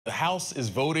The House is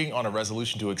voting on a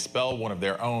resolution to expel one of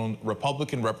their own,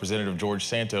 Republican Representative George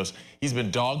Santos. He's been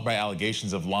dogged by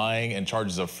allegations of lying and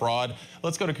charges of fraud.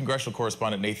 Let's go to congressional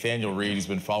correspondent Nathaniel Reed. He's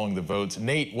been following the votes.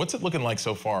 Nate, what's it looking like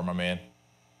so far, my man?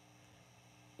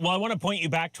 Well, I want to point you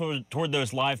back toward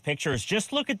those live pictures.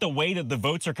 Just look at the way that the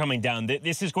votes are coming down.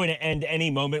 This is going to end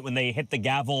any moment when they hit the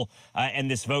gavel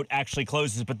and this vote actually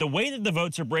closes. But the way that the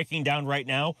votes are breaking down right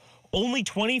now, only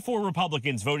 24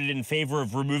 Republicans voted in favor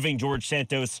of removing George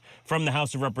Santos from the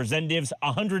House of Representatives.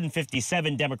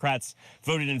 157 Democrats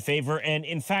voted in favor. And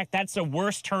in fact, that's a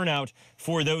worse turnout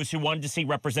for those who wanted to see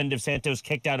Representative Santos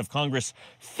kicked out of Congress.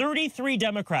 33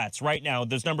 Democrats right now,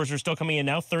 those numbers are still coming in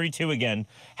now, 32 again,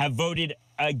 have voted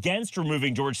against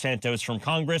removing George Santos from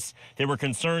Congress. There were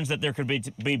concerns that there could be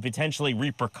potentially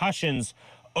repercussions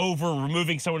over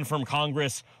removing someone from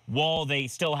Congress while they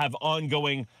still have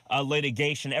ongoing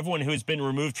litigation. Everyone who has been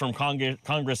removed from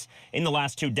Congress in the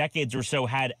last 2 decades or so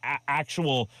had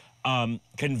actual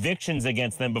convictions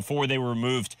against them before they were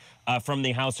removed from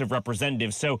the House of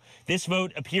Representatives. So this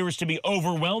vote appears to be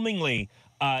overwhelmingly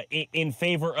in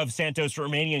favor of Santos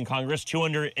remaining in Congress.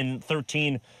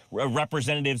 213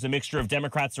 representatives, a mixture of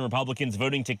Democrats and Republicans,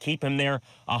 voting to keep him there,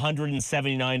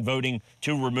 179 voting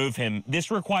to remove him. This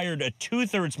required a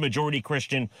 2/3 majority,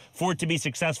 Christian, for it to be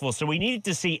successful. So we needed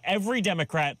to see every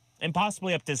Democrat and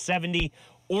possibly up to 70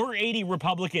 or 80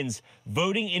 Republicans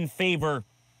voting in favor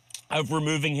of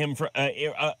removing him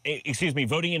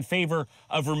voting in favor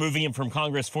of removing him from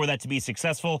Congress for that to be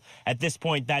successful. At this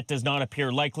point, that does not appear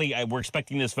likely. We're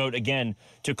expecting this vote again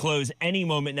to close any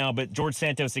moment now, but George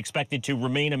Santos expected to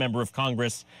remain a member of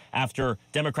Congress after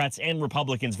Democrats and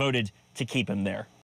Republicans voted to keep him there.